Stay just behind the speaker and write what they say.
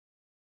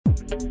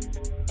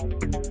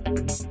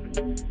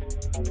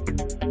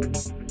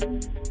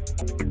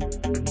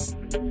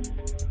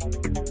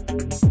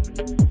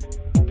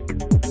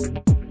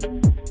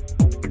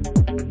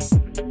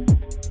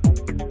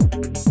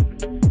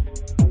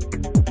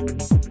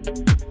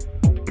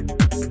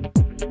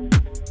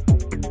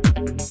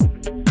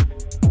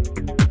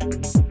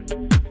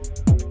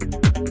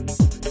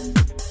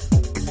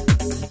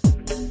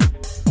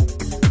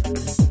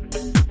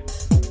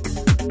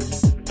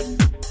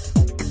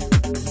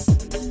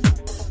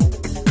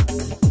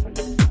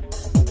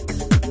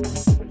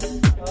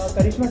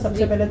करिश्मा,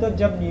 सबसे पहले तो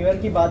जब न्यू ईयर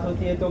की बात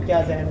होती है तो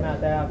क्या जहन में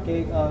आता है आपके?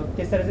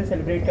 किस तरह से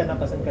सेलिब्रेट करना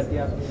पसंद करती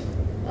है आप?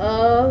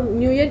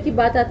 न्यू ईयर की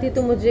बात आती है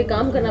तो मुझे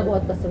काम करना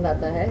बहुत पसंद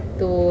आता है।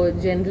 तो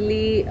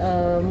जनरली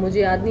मुझे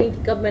याद नहीं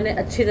कब मैंने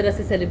अच्छी तरह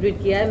से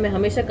सेलिब्रेट किया है। मैं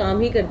हमेशा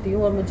काम ही करती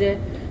हूँ और मुझे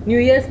न्यू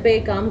ईयर्स पे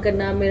काम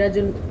करना, मेरा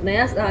जो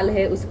नया साल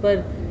है उस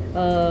पर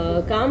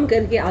काम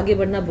करके आगे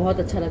बढ़ना बहुत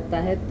अच्छा लगता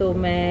है। तो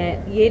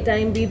मैं ये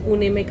टाइम भी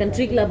पुणे में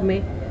कंट्री क्लब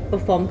में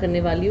परफॉर्म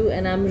करने वाली हूँ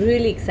and I am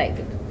really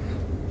excited.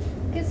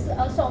 किस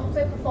सॉन्ग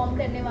पे परफॉर्म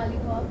करने वाली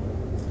हो आप?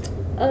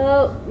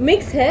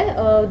 मिक्स है,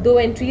 2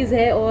 एंट्रीज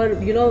है और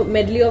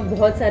मेडली ऑफ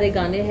बहुत सारे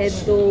गाने हैं।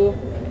 तो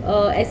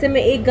ऐसे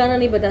में एक गाना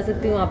नहीं बता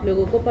सकती हूँ आप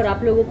लोगों को, पर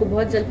आप लोगों को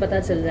बहुत जल्द पता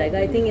चल जाएगा।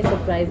 आई थिंक ये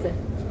सरप्राइज है।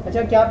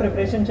 अच्छा, क्या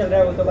प्रिपरेशन चल रहा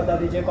है वो तो बता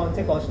दीजिए, कौन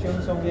से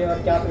कॉस्ट्यूम्स होंगे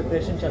और क्या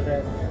प्रिपरेशन चल रहा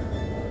है?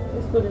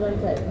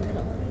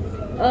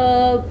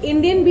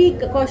 इंडियन भी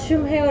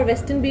कॉस्ट्यूम है और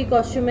वेस्टर्न भी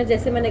कॉस्ट्यूम है।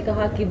 जैसे मैंने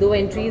कहा कि 2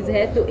 एंट्रीज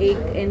है, तो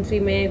एक एंट्री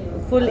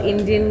में फुल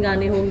इंडियन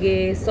गाने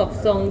होंगे,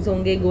 सॉफ्ट सॉन्ग्स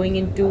होंगे गोइंग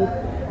इनटू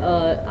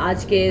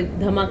आज के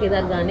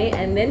धमाकेदार गाने,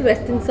 एंड देन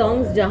वेस्टर्न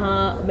सॉन्ग्स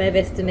जहां मैं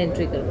वेस्टर्न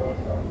एंट्री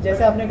करूँ।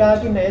 जैसे आपने कहा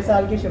कि नए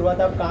साल की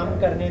शुरुआत आप काम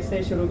करने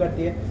से शुरू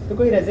करती है, तो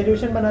कोई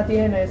रेजोल्यूशन बनाती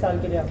है नए साल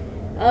के लिए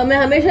आप? मैं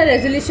हमेशा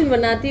रेजोल्यूशन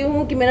बनाती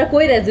हूँ कि मेरा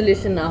कोई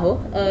रेजोल्यूशन ना हो,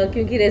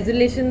 क्योंकि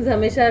रेजोल्यूशंस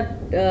हमेशा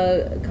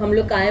हम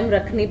लोग कायम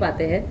रख नहीं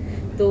पाते हैं।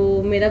 तो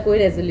मेरा कोई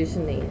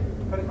रेजोल्यूशन नहीं है।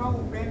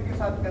 के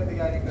साथ क्या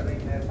तैयारी कर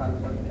रही है साल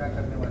पर? क्या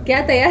करने वाली?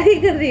 क्या तैयारी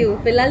कर रही हूँ?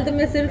 फिलहाल तो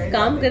मैं सिर्फ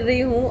काम कर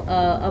रही हूँ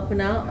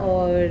अपना,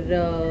 और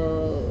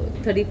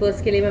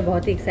 31st के लिए मैं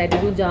बहुत ही एक्साइटेड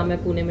हूँ जहाँ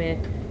मैं पुणे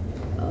में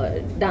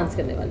डांस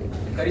करने वाली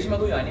हूँ। करिश्मा,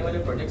 कोई आने वाले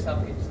प्रोजेक्ट्स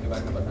आपके जिसके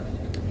बारे में बताना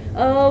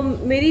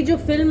चाहिए? मेरी जो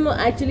फिल्म,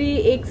 एक्चुअली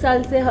 1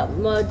 साल से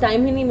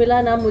टाइम ही नहीं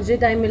मिला, ना मुझे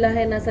टाइम मिला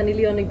है ना सनी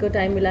लियोनी को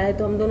टाइम मिला है।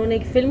 तो हम दोनों ने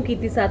एक फिल्म की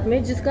थी साथ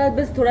में, जिसका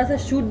बस थोड़ा सा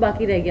शूट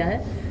बाकी रह गया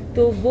है।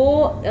 तो वो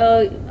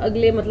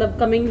अगले मतलब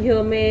कमिंग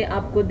ईयर में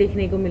आपको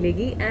देखने को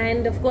मिलेगी।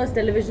 End of course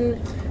television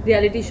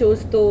reality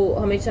shows तो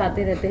हमेशा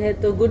आते रहते हैं,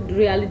 तो good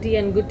reality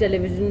and good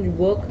television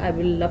work I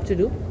will love to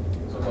do.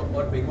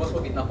 और बिग बॉस को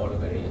कितना फॉलो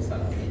कर रही है इस साल?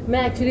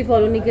 मैं एक्चुअली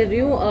फॉलो नहीं कर रही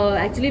हूँ।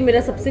 एक्चुअली मेरा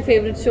सबसे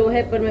फेवरेट शो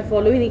है, पर मैं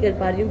फॉलो ही नहीं कर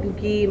पा रही हूँ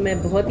क्योंकि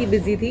मैं बहुत ही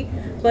बिजी थी।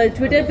 पर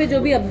ट्विटर पे जो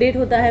भी अपडेट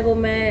होता है वो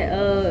मैं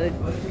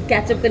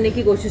कैचअप करने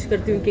की कोशिश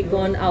करती हूँ कि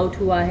कौन आउट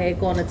हुआ है,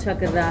 कौन अच्छा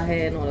कर रहा है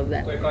एंड ऑल ऑफ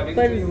दैट।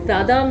 पर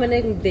ज़्यादा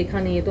मैंने देखा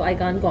नहीं है, तो I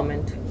can't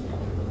comment.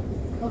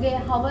 Okay,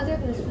 how was your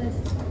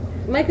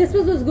Christmas? My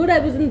Christmas was good. I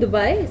was in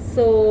Dubai,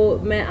 सो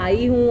मैं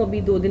आई हूँ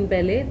अभी 2 दिन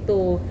पहले। तो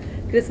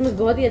क्रिसमस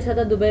बहुत ही अच्छा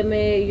था दुबई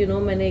में।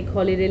 मैंने एक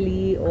हॉलीडे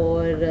ली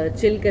और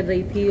चिल कर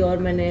रही थी, और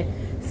मैंने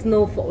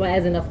snowfall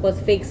as an of course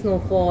fake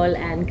snowfall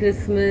and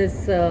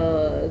Christmas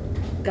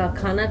का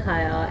खाना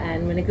खाया,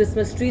 एंड मैंने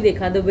क्रिसमस ट्री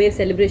देखा, द वे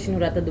सेलिब्रेशन हो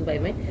रहा था दुबई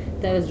में।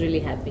 तो आई वॉज रियली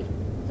हैप्पी।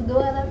 तो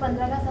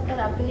 2015 का सफर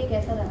आपके लिए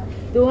कैसा रहा?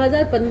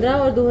 2015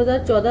 और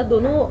 2014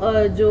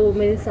 दोनों जो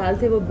मेरे साल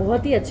थे वो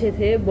बहुत ही अच्छे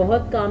थे।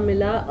 बहुत काम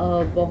मिला,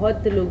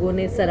 बहुत लोगों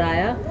ने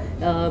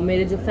सराहा।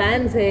 मेरे जो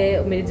फैंस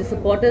हैं, मेरे जो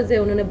सपोर्टर्स हैं,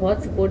 उन्होंने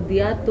बहुत सपोर्ट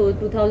दिया। तो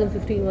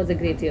 2015 was a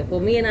great year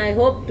for me and I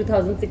hope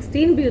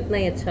 2016 भी उतना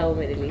ही अच्छा हो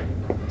मेरे लिए।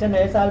 अच्छा,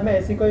 नए साल में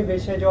ऐसी कोई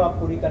विश है जो आप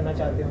पूरी करना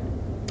चाहते हो?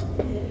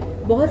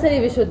 बहुत सारी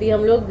विश होती है।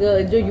 हम लोग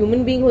जो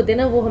ह्यूमन बीइंग होते हैं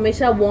ना, वो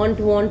हमेशा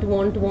वांट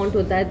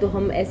होता है। तो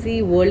हम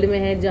ऐसी वर्ल्ड में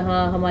हैं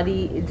जहाँ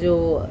हमारी जो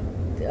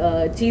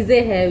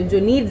चीज़ें हैं, जो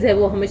नीड्स है,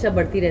 वो हमेशा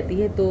बढ़ती रहती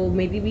है। तो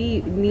मेरी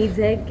भी नीड्स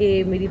है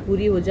कि मेरी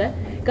पूरी हो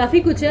जाए। काफ़ी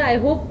कुछ है, आई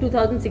होप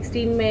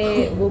 2016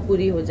 में वो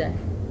पूरी हो जाए।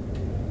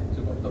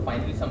 So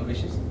finally some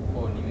wishes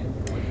for New Year.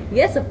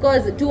 Yes, of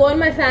course. To all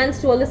my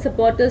fans, to all the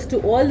supporters, to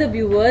all the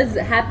viewers,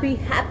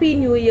 happy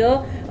New Year.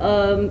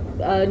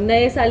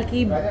 नए साल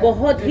की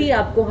बहुत ही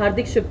आपको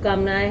हार्दिक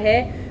शुभकामनाएं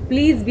हैं।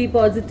 प्लीज़ बी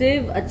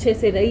पॉजिटिव, अच्छे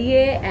से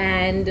रहिए,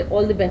 and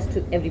all the best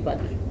to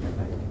everybody.